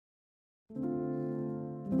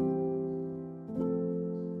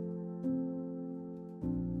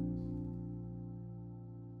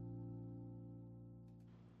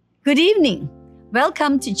Good evening.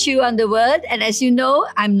 Welcome to Chew on the Word. And as you know,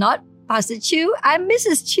 I'm not Pastor Chew, I'm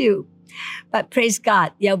Mrs. Chew. But praise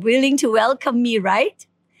God, you're willing to welcome me, right?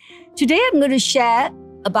 Today I'm going to share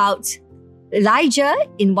about Elijah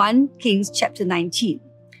in 1 Kings chapter 19.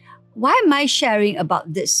 Why am I sharing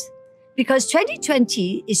about this? Because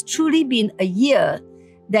 2020 is truly been a year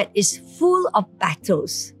that is full of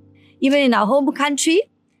battles. Even in our home country,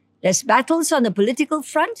 there's battles on the political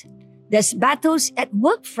front. There's battles at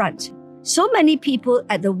work front. So many people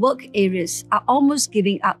at the work areas are almost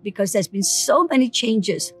giving up because there's been so many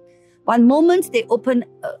changes. One moment they open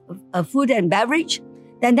a food and beverage.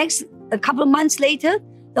 Then a couple of months later,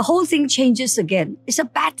 the whole thing changes again. It's a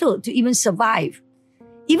battle to even survive.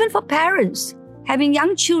 Even for parents having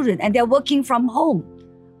young children and they're working from home.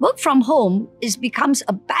 Work from home becomes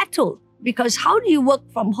a battle because how do you work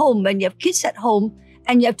from home when you have kids at home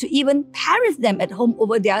and you have to even parent them at home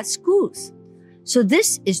over their schools? So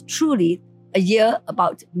this is truly a year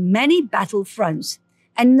about many battlefronts.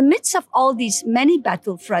 And in the midst of all these many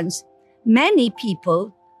battlefronts, many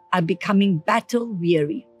people are becoming battle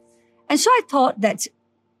weary. And so I thought that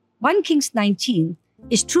 1 Kings 19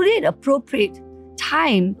 is truly an appropriate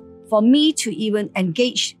time for me to even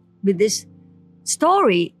engage with this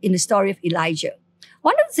story in the story of Elijah.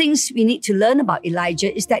 One of the things we need to learn about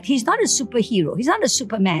Elijah is that he's not a superhero. He's not a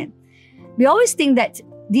Superman. We always think that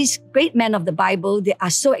these great men of the Bible, they are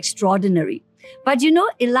so extraordinary. But you know,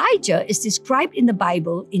 Elijah is described in the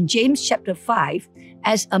Bible in James chapter 5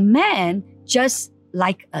 as a man just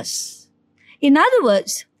like us. In other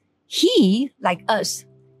words, he, like us,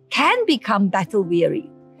 can become battle weary.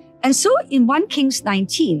 And so in 1 Kings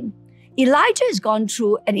 19, Elijah has gone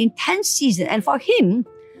through an intense season. And for him,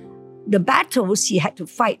 the battles he had to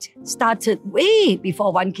fight started way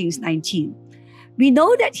before 1 Kings 19. We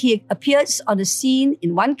know that he appears on the scene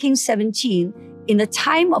in 1 Kings 17 in a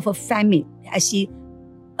time of a famine, as he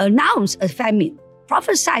announced a famine,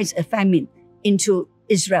 prophesied a famine into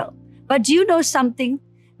Israel. But do you know something?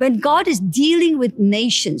 When God is dealing with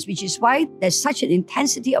nations, which is why there's such an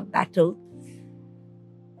intensity of battle,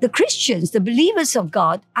 the Christians, the believers of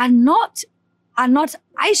God, are not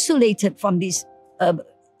isolated from these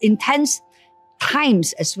intense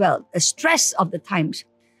times as well, the stress of the times.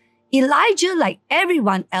 Elijah, like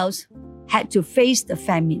everyone else, had to face the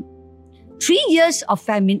famine. 3 years of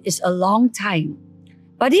famine is a long time.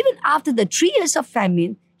 But even after the 3 years of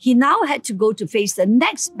famine, he now had to go to face the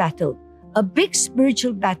next battle, a big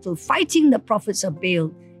spiritual battle, fighting the prophets of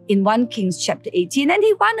Baal in 1 Kings chapter 18. And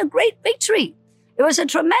he won a great victory. It was a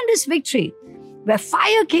tremendous victory where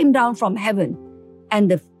fire came down from heaven and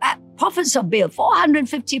the prophets of Baal,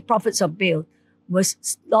 450 prophets of Baal, was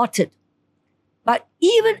slaughtered. But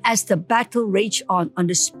even as the battle raged on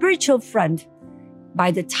the spiritual front, by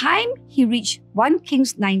the time he reached 1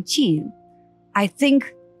 Kings 19, I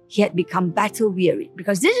think he had become battle weary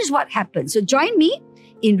because this is what happened. So join me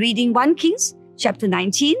in reading 1 Kings chapter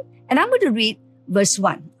 19, and I'm going to read verse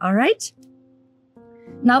 1. All right?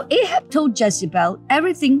 Now Ahab told Jezebel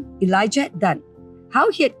everything Elijah had done, how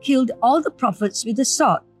he had killed all the prophets with the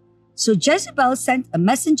sword. So Jezebel sent a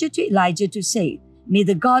messenger to Elijah to say, "May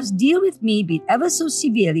the gods deal with me be ever so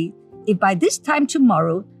severely, if by this time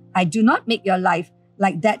tomorrow I do not make your life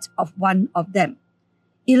like that of one of them."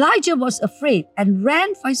 Elijah was afraid and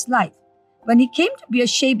ran for his life. When he came to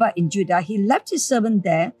Beersheba in Judah, he left his servant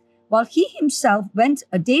there, while he himself went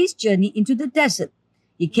a day's journey into the desert.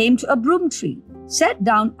 He came to a broom tree, sat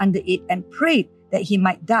down under it, and prayed that he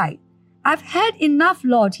might die. "I've had enough,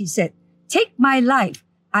 Lord," he said. "Take my life.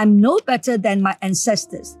 I'm no better than my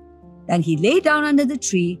ancestors." Then he lay down under the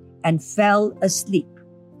tree and fell asleep.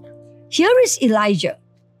 Here is Elijah.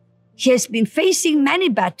 He has been facing many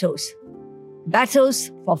battles.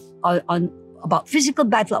 Battles about physical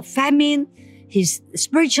battle of famine, his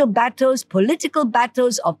spiritual battles, political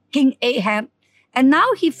battles of King Ahab. And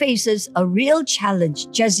now he faces a real challenge,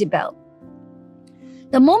 Jezebel.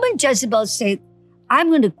 The moment Jezebel said, "I'm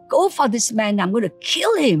going to go for this man, I'm going to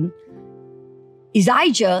kill him,"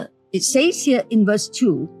 Elijah, it says here in verse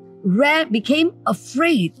 2, became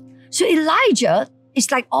afraid. So Elijah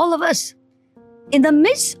is like all of us. In the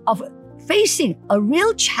midst of facing a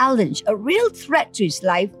real challenge, a real threat to his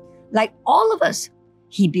life, like all of us,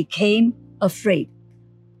 he became afraid.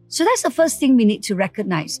 So that's the first thing we need to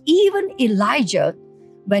recognize. Even Elijah,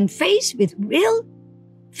 when faced with real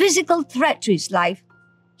physical threat to his life,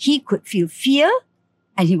 he could feel fear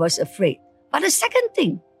and he was afraid. But the second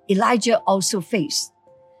thing Elijah also faced,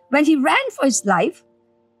 when he ran for his life,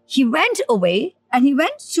 he went away and he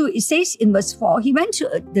went to, it says in verse 4, he went to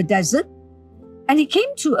the desert and he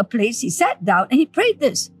came to a place, he sat down and he prayed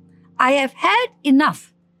this, "I have had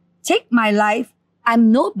enough. Take my life.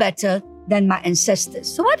 I'm no better than my ancestors.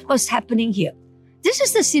 So what was happening here? This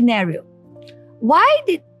is the scenario. Why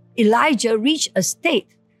did Elijah reach a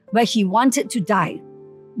state where he wanted to die?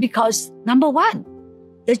 Because number one,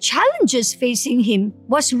 the challenges facing him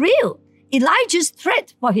was real. Elijah's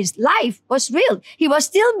threat for his life was real. He was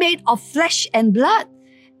still made of flesh and blood.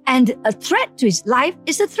 And a threat to his life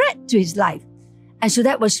is a threat to his life. And so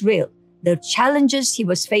that was real. The challenges he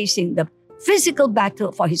was facing, the physical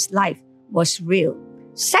battle for his life was real.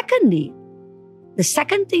 Secondly, the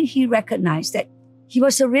second thing he recognized that he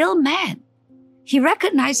was a real man. He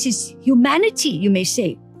recognized his humanity, you may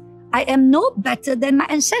say. I am no better than my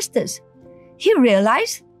ancestors. He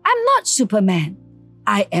realized, I'm not Superman.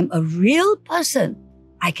 I am a real person.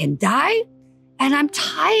 I can die, and I'm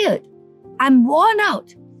tired. I'm worn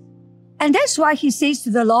out. And that's why he says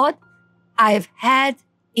to the Lord, I've had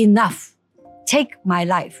enough. Take my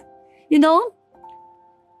life. You know,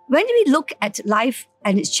 when we look at life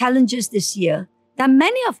and its challenges this year, there are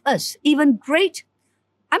many of us, even great,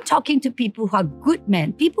 I'm talking to people who are good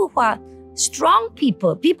men, people who are strong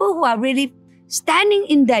people who are really standing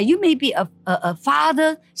in there. You may be a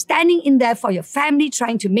father standing in there for your family,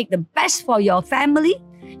 trying to make the best for your family.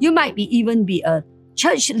 You might even be a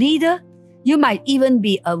church leader. You might even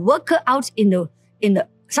be a worker out in the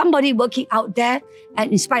somebody working out there.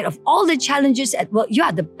 And in spite of all the challenges at work, you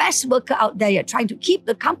are the best worker out there. You're trying to keep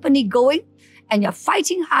the company going and you're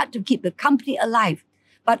fighting hard to keep the company alive.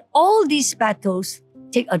 But all these battles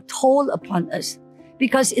take a toll upon us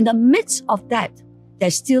because in the midst of that,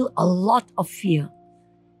 there's still a lot of fear.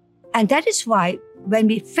 And that is why when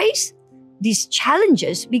we face these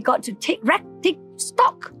challenges, we got to take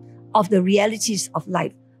stock of the realities of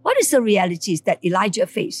life. What is the realities that Elijah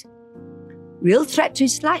faced? Real threat to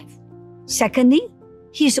his life. Secondly,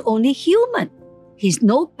 he's only human. He's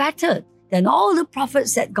no better than all the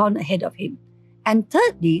prophets that gone ahead of him. And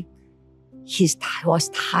thirdly, he was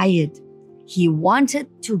tired. He wanted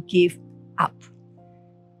to give up.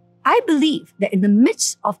 I believe that in the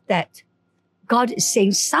midst of that, God is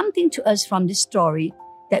saying something to us from this story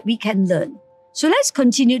that we can learn. So let's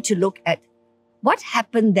continue to look at what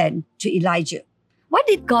happened then to Elijah. What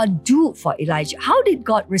did God do for Elijah? How did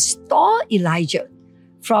God restore Elijah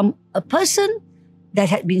from a person that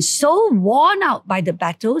had been so worn out by the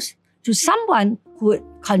battles to someone who would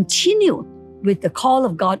continue with the call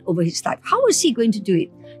of God over his life? How was he going to do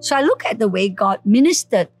it? So I look at the way God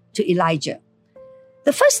ministered to Elijah.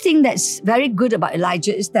 The first thing that's very good about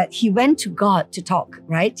Elijah is that he went to God to talk,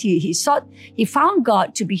 right? He found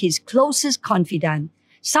God to be his closest confidant,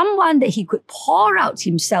 someone that he could pour out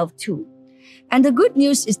himself to. And the good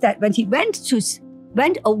news is that when he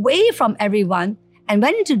went away from everyone and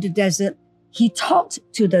went into the desert, he talked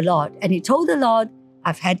to the Lord and he told the Lord,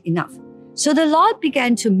 I've had enough. So the Lord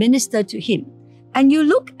began to minister to him. And you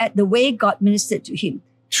look at the way God ministered to him.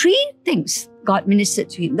 3 things God ministered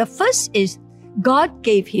to him. The first is God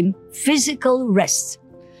gave him physical rest.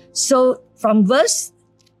 So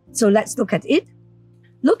let's look at it.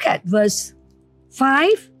 Look at verse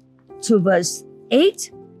 5 to verse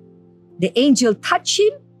 8. The angel touched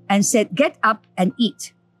him and said, get up and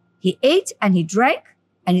eat. He ate and he drank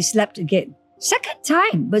and he slept again. Second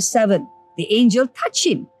time, verse 7, the angel touched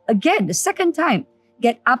him again, the second time,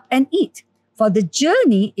 get up and eat, for the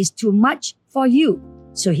journey is too much for you.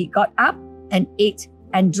 So he got up and ate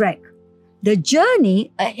and drank. The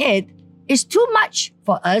journey ahead is too much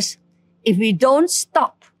for us if we don't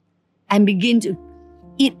stop and begin to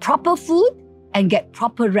eat proper food and get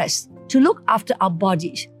proper rest to look after our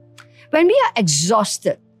bodies. When we are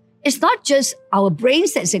exhausted, it's not just our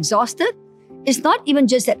brains that's exhausted. It's not even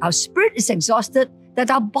just that our spirit is exhausted,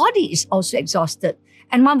 that our body is also exhausted.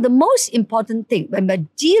 And one of the most important things when we're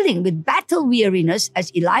dealing with battle weariness,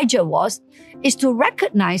 as Elijah was, is to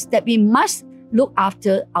recognize that we must look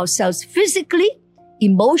after ourselves physically,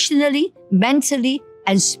 emotionally, mentally,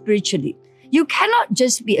 and spiritually. You cannot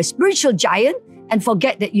just be a spiritual giant and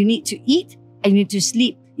forget that you need to eat and you need to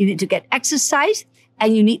sleep. You need to get exercise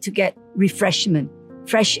and you need to get refreshment,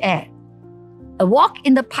 fresh air. A walk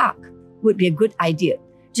in the park would be a good idea.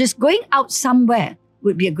 Just going out somewhere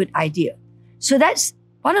would be a good idea. So that's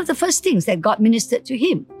one of the first things that God ministered to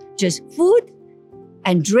him. Just food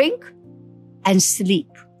and drink and sleep.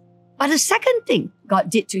 But the second thing God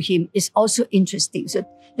did to him is also interesting. So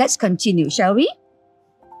let's continue, shall we?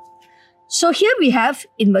 So here we have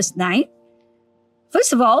in verse 9.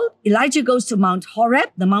 First of all, Elijah goes to Mount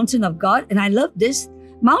Horeb, the mountain of God. And I love this.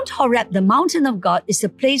 Mount Horeb, the mountain of God, is the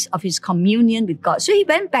place of his communion with God. So he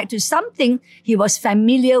went back to something he was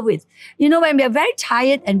familiar with. You know, when we are very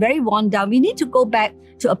tired and very worn down, we need to go back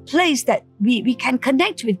to a place that we can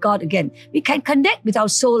connect with God again. We can connect with our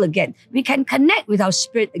soul again. We can connect with our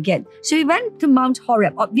spirit again. So he went to Mount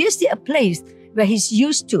Horeb, obviously a place where he's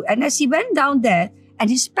used to. And as he went down there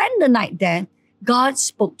and he spent the night there, God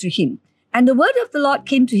spoke to him. And the word of the Lord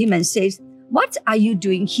came to him and says, "What are you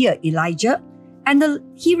doing here, Elijah?" And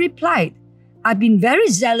he replied, "I've been very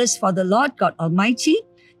zealous for the Lord God Almighty.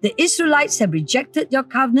 The Israelites have rejected your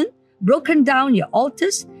covenant, broken down your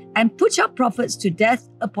altars, and put your prophets to death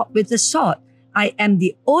with the sword. I am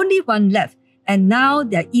the only one left, and now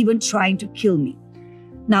they're even trying to kill me."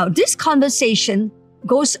 Now, this conversation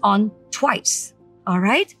goes on twice, all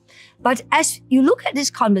right? But as you look at this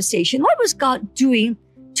conversation, what was God doing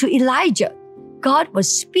to Elijah? God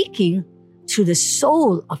was speaking to the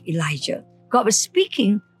soul of Elijah. God was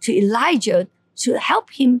speaking to Elijah to help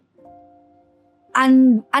him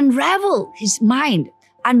unravel his mind,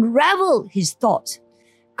 unravel his thoughts.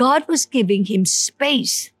 God was giving him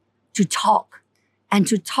space to talk, and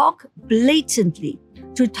to talk blatantly,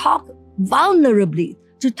 to talk vulnerably,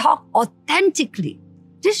 to talk authentically.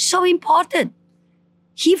 This is so important.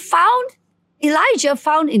 Elijah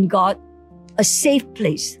found in God a safe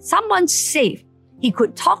place, someone safe he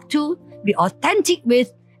could talk to, be authentic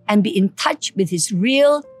with, and be in touch with his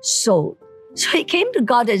real soul. So he came to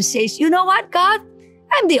God and says, "You know what, God?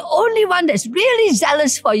 I'm the only one that's really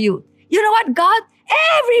zealous for you. You know what, God?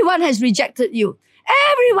 Everyone has rejected you.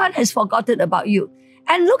 Everyone has forgotten about you.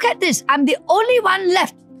 And look at this. I'm the only one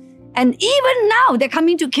left. And even now, they're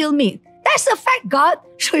coming to kill me. That's the fact, God."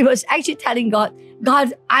 So he was actually telling God,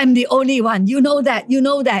 "God, I'm the only one. You know that. You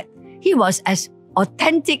know that." He was as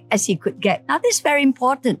authentic as he could get. Now, this is very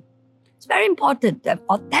important. It's very important to have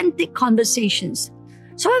authentic conversations.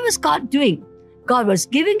 So what was God doing? God was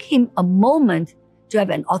giving him a moment to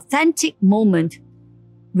have an authentic moment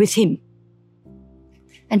with him.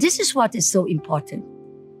 And this is what is so important.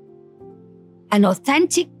 An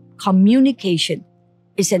authentic communication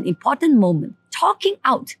is an important moment. Talking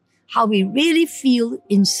out how we really feel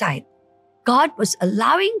inside. God was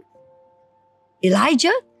allowing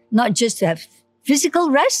Elijah not just to have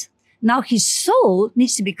physical rest. Now his soul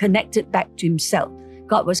needs to be connected back to himself.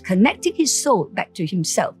 God was connecting his soul back to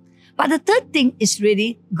himself. But the third thing is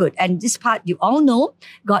really good. And this part you all know.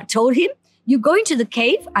 God told him, "You go into the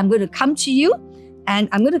cave. I'm going to come to you. And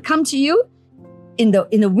I'm going to come to you in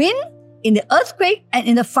the wind, in the earthquake, and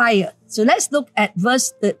in the fire." So let's look at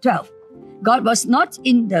verse 12. God was not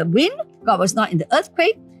in the wind. God was not in the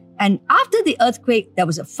earthquake. And after the earthquake, there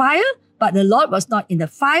was a fire, but the Lord was not in the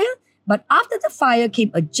fire. But after the fire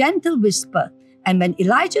came a gentle whisper. And when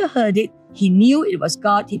Elijah heard it, he knew it was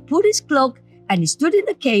God. He put his cloak and he stood in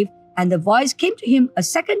the cave. And the voice came to him a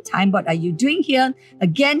second time, "What are you doing here?"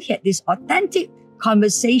 Again, he had this authentic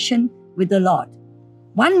conversation with the Lord.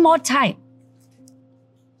 One more time.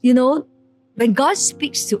 You know, when God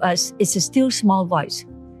speaks to us, it's a still small voice.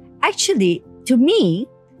 Actually, to me,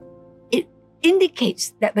 it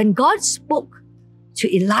indicates that when God spoke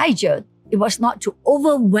to Elijah, it was not to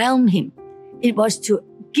overwhelm him. It was to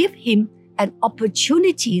give him an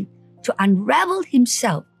opportunity to unravel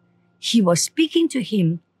himself. He was speaking to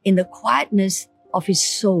him in the quietness of his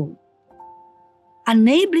soul,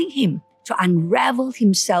 enabling him to unravel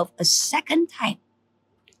himself a second time.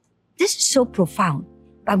 This is so profound,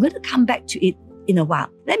 but I'm going to come back to it in a while.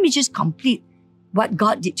 Let me just complete what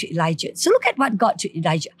God did to Elijah. So look at what God did to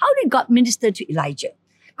Elijah. How did God minister to Elijah?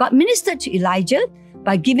 God ministered to Elijah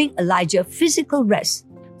by giving Elijah physical rest.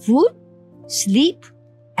 Food, sleep,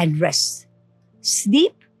 and rest.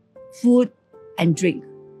 Sleep, food, and drink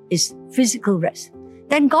is physical rest.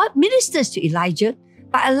 Then God ministers to Elijah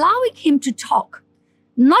by allowing him to talk,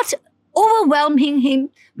 not overwhelming him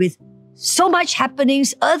with so much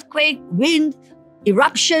happenings, earthquake, wind,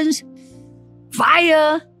 eruptions,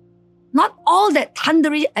 fire, not all that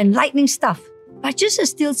thundery and lightning stuff, but just a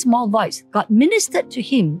still small voice. God ministered to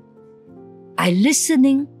him by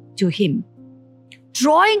listening to him,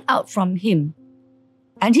 drawing out from him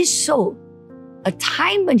and his soul a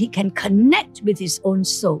time when he can connect with his own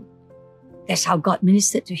soul. That's how God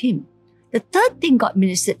ministered to him. The third thing God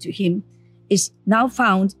ministered to him is now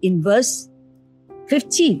found in verse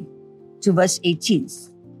 15 to verse 18.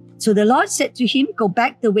 So the Lord said to him, "Go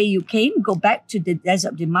back the way you came, go back to the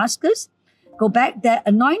desert of Damascus, go back there,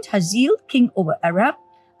 anoint Hazael, king over Aram,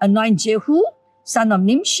 anoint Jehu, son of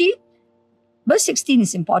Nimshi." Verse 16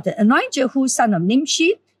 is important. "Anoint Jehu, son of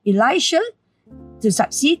Nimshi, Elisha, to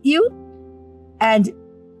succeed you, and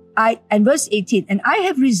And verse 18, and I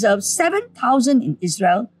have reserved 7,000 in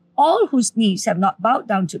Israel, all whose knees have not bowed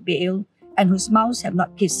down to Baal and whose mouths have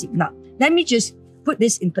not kissed him. Now, let me just put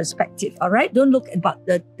this in perspective, all right? Don't look about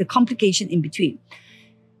the complication in between.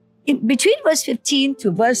 In between verse 15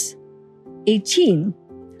 to verse 18,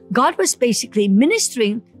 God was basically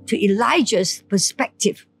ministering to Elijah's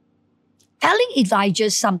perspective, telling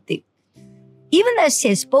Elijah something. Even as he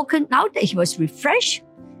had spoken, now that he was refreshed,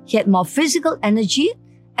 he had more physical energy,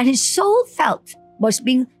 and his soul felt was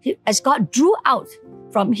being, as God drew out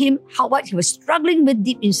from him what he was struggling with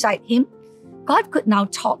deep inside him, God could now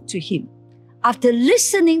talk to him. After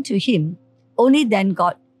listening to him, only then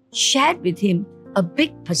God shared with him a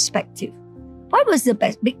big perspective. What was the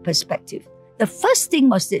big perspective? The first thing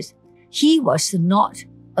was this: he was not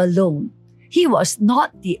alone. He was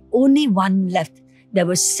not the only one left. There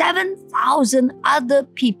were 7,000 other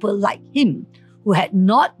people like him who had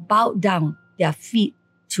not bowed down their feet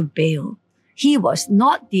to Baal. He was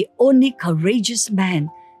not the only courageous man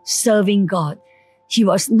serving God. He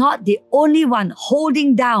was not the only one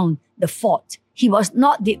holding down the fort. He was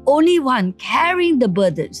not the only one carrying the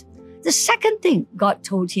burdens. The second thing God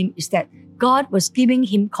told him is that God was giving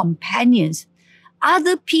him companions,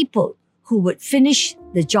 other people who would finish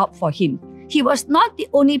the job for him. He was not the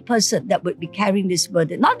only person that would be carrying this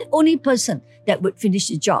burden, not the only person that would finish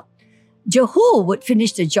the job. Jehu would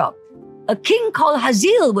finish the job. A king called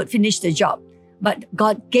Hazael would finish the job. But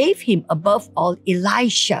God gave him, above all,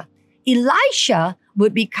 Elisha. Elisha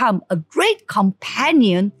would become a great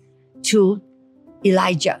companion to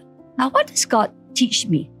Elijah. Now, what does God teach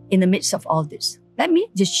me in the midst of all this? Let me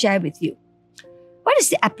just share with you. What is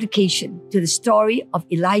the application to the story of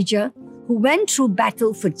Elijah who went through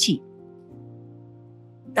battle fatigue?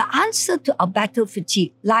 The answer to our battle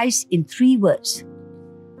fatigue lies in 3 words.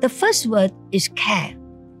 The first word is care.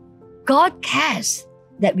 God cares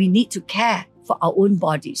that we need to care for our own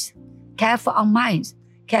bodies, care for our minds,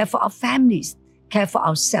 care for our families, care for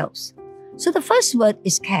ourselves. So the first word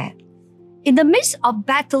is care. In the midst of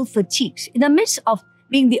battle fatigues, in the midst of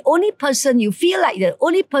being the only person, you feel like the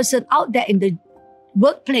only person out there in the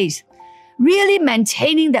workplace, really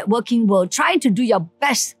maintaining that working world, trying to do your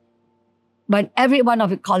best when every one of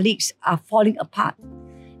your colleagues are falling apart.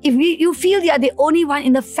 If you feel you are the only one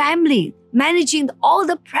in the family, managing all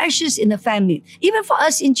the pressures in the family. Even for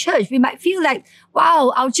us in church, we might feel like,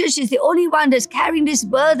 wow, our church is the only one that's carrying this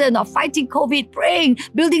burden of fighting COVID, praying,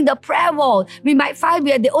 building the prayer wall. We might find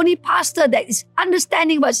we are the only pastor that is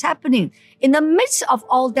understanding what's happening. In the midst of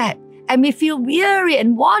all that, and we feel weary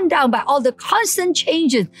and worn down by all the constant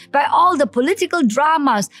changes, by all the political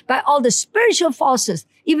dramas, by all the spiritual forces,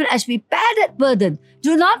 even as we bear that burden,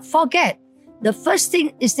 do not forget, the first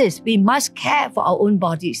thing is this: we must care for our own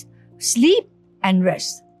bodies. Sleep and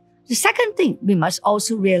rest. The second thing we must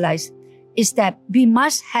also realize is that we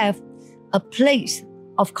must have a place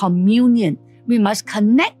of communion. We must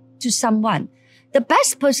connect to someone. The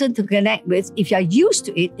best person to connect with, if you're used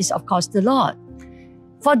to it, is of course the Lord.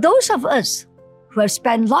 For those of us who have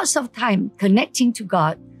spent lots of time connecting to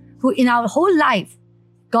God, who in our whole life,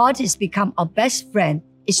 God has become our best friend,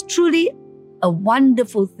 is truly a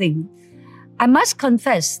wonderful thing. I must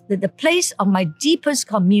confess that the place of my deepest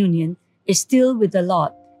communion is still with the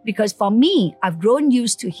Lord, because for me, I've grown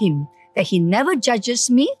used to Him, that He never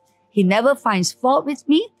judges me, He never finds fault with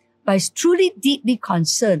me, but is truly deeply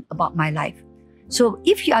concerned about my life. So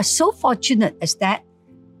if you are so fortunate as that,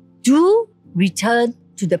 do return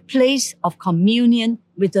to the place of communion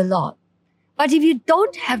with the Lord. But if you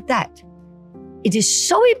don't have that, it is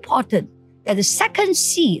so important that the second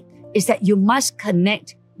C is that you must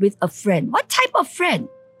connect with a friend. What type of friend?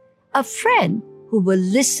 A friend who will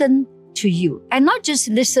listen to you. And not just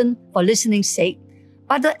listen for listening's sake,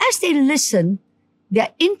 but as they listen,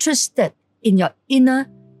 they're interested in your inner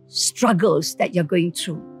struggles that you're going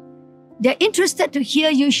through. They're interested to hear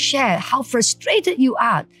you share how frustrated you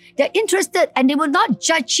are. They're interested, and they will not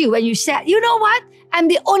judge you when you say, you know what? I'm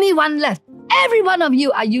the only one left. Every one of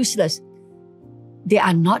you are useless. They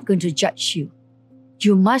are not going to judge you.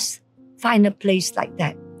 You must find a place like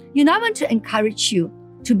that. You know, I want to encourage you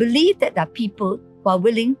to believe that there are people who are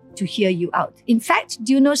willing to hear you out. In fact,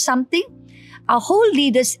 do you know something? Our whole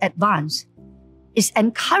Leaders Advance is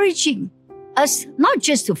encouraging us not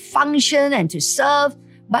just to function and to serve,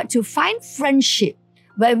 but to find friendship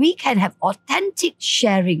where we can have authentic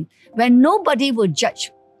sharing, where nobody will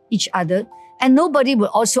judge each other and nobody will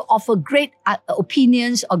also offer great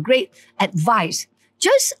opinions or great advice.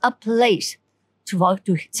 Just a place to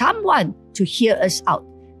someone to hear us out.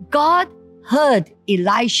 God heard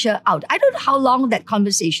Elisha out. I don't know how long that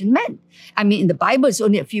conversation meant. I mean, in the Bible, it's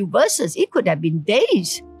only a few verses. It could have been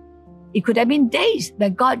days. It could have been days where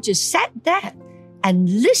God just sat there and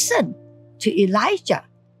listened to Elijah.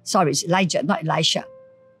 Sorry, it's Elijah, not Elisha.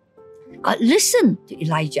 God listened to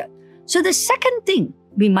Elijah. So the second thing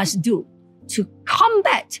we must do to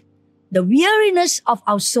combat the weariness of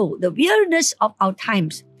our soul, the weariness of our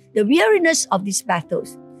times, the weariness of these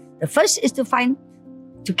battles. The first is to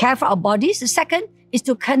care for our bodies. The second is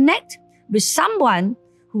to connect with someone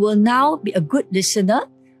who will now be a good listener,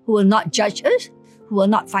 who will not judge us, who will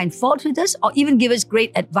not find fault with us, or even give us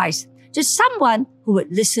great advice. Just someone who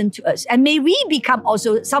would listen to us. And may we become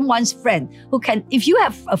also someone's friend who can, if you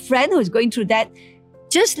have a friend who is going through that,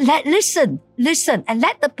 just listen, and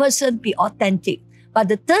let the person be authentic. But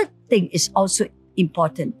the third thing is also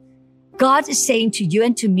important. God is saying to you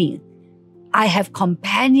and to me, I have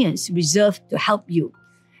companions reserved to help you.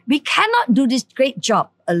 We cannot do this great job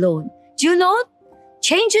alone. Do you know?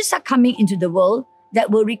 Changes are coming into the world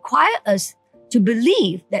that will require us to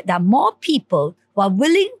believe that there are more people who are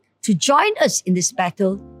willing to join us in this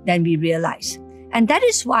battle than we realize. And that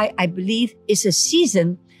is why I believe it's a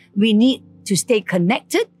season we need to stay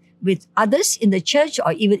connected with others in the church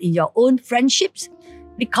or even in your own friendships,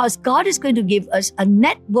 because God is going to give us a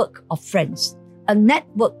network of friends, a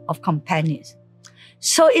network of companions.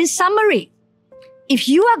 So in summary, if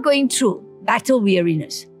you are going through battle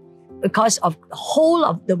weariness because of the whole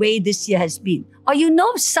of the way this year has been, or you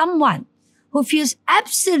know someone who feels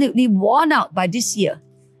absolutely worn out by this year,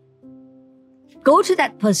 go to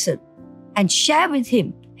that person and share with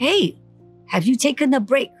him, hey, have you taken a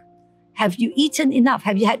break? Have you eaten enough?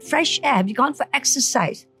 Have you had fresh air? Have you gone for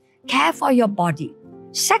exercise? Care for your body.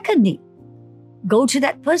 Secondly, go to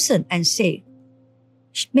that person and say,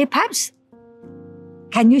 perhaps,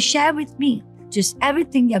 can you share with me just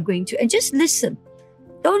everything you're going through? And just listen.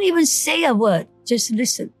 Don't even say a word. Just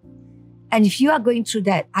listen. And if you are going through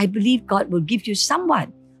that, I believe God will give you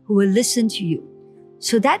someone who will listen to you.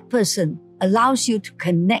 So that person allows you to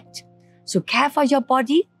connect. So care for your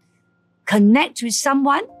body. Connect with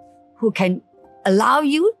someone who can allow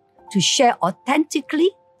you to share authentically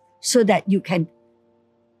so that you can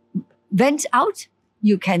vent out,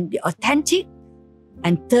 you can be authentic.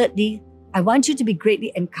 And thirdly, I want you to be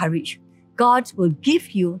greatly encouraged. God will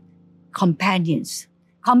give you companions.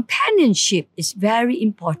 Companionship is very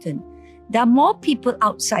important. There are more people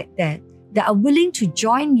outside there that are willing to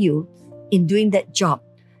join you in doing that job.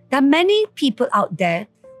 There are many people out there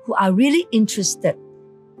who are really interested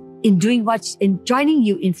in joining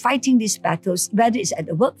you in fighting these battles, whether it's at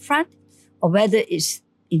the work front, or whether it's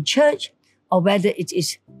in church, or whether it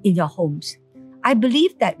is in your homes. I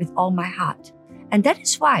believe that with all my heart. And that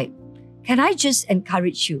is why, can I just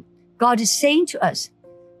encourage you? God is saying to us,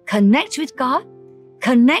 connect with God,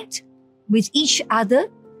 connect with each other,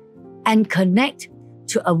 and connect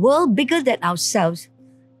to a world bigger than ourselves,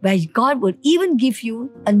 where God will even give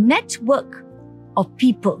you a network of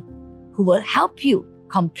people who will help you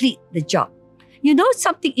complete the job. You know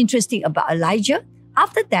something interesting about Elijah?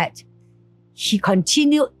 After that, he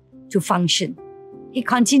continued to function. He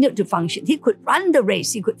could run the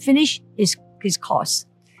race. He could finish his course.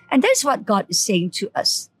 And that's what God is saying to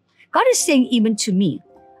us. God is saying even to me,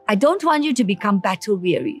 I don't want you to become battle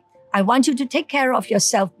weary. I want you to take care of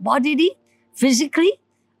yourself bodily, physically.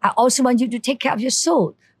 I also want you to take care of your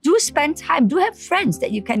soul. Do spend time. Do have friends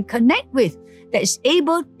that you can connect with,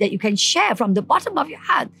 that you can share from the bottom of your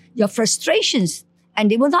heart, your frustrations, and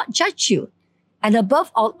they will not judge you. And above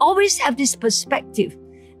all, always have this perspective.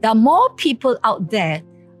 There are more people out there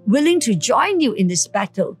willing to join you in this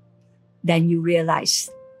battle than you realize.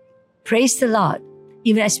 Praise the Lord.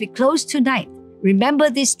 Even as we close tonight, remember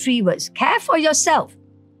these 3 words. Care for yourself.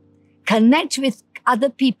 Connect with other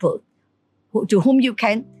people to whom you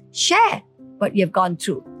can share what you have gone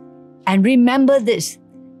through. And remember this,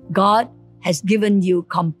 God has given you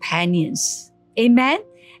companions. Amen?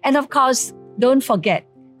 And of course, don't forget,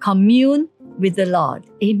 commune with the Lord.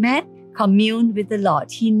 Amen? Commune with the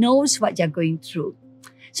Lord. He knows what you're going through.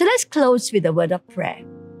 So let's close with a word of prayer.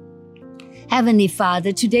 Heavenly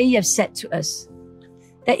Father, today you have said to us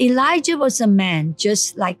that Elijah was a man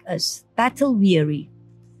just like us, battle weary.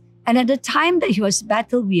 And at the time that he was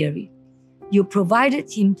battle weary, you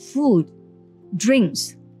provided him food,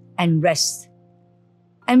 drinks, and rest.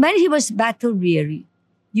 And when he was battle weary,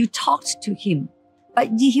 you talked to him,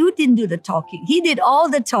 but you didn't do the talking. He did all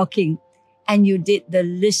the talking, and you did the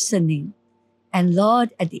listening. And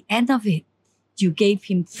Lord, at the end of it, you gave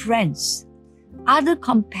him friends, other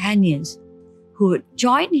companions who would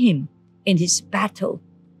join him in his battle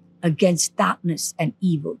against darkness and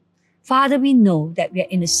evil. Father, we know that we are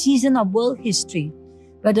in a season of world history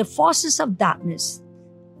where the forces of darkness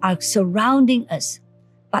are surrounding us.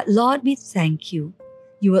 But Lord, we thank you.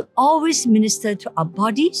 You will always minister to our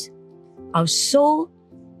bodies, our soul,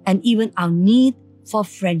 and even our need for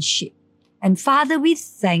friendship. And Father, we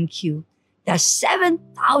thank you. There are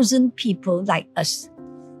 7,000 people like us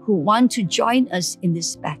who want to join us in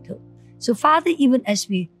this battle. So Father, even as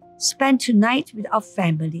we spend tonight with our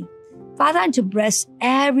family, Father, I want to bless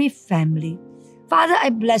every family. Father, I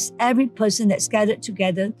bless every person that's gathered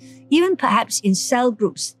together, even perhaps in cell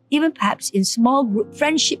groups, even perhaps in small group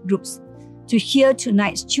friendship groups, to hear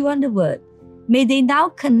tonight's Chew on the Word. May they now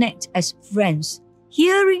connect as friends,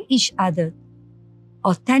 hearing each other,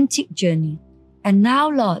 authentic journey. And now,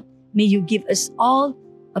 Lord, may you give us all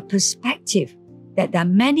a perspective that there are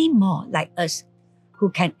many more like us who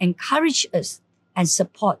can encourage us and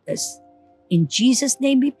support us. In Jesus'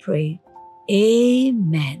 name we pray.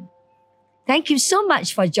 Amen. Thank you so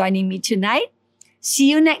much for joining me tonight. See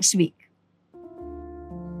you next week.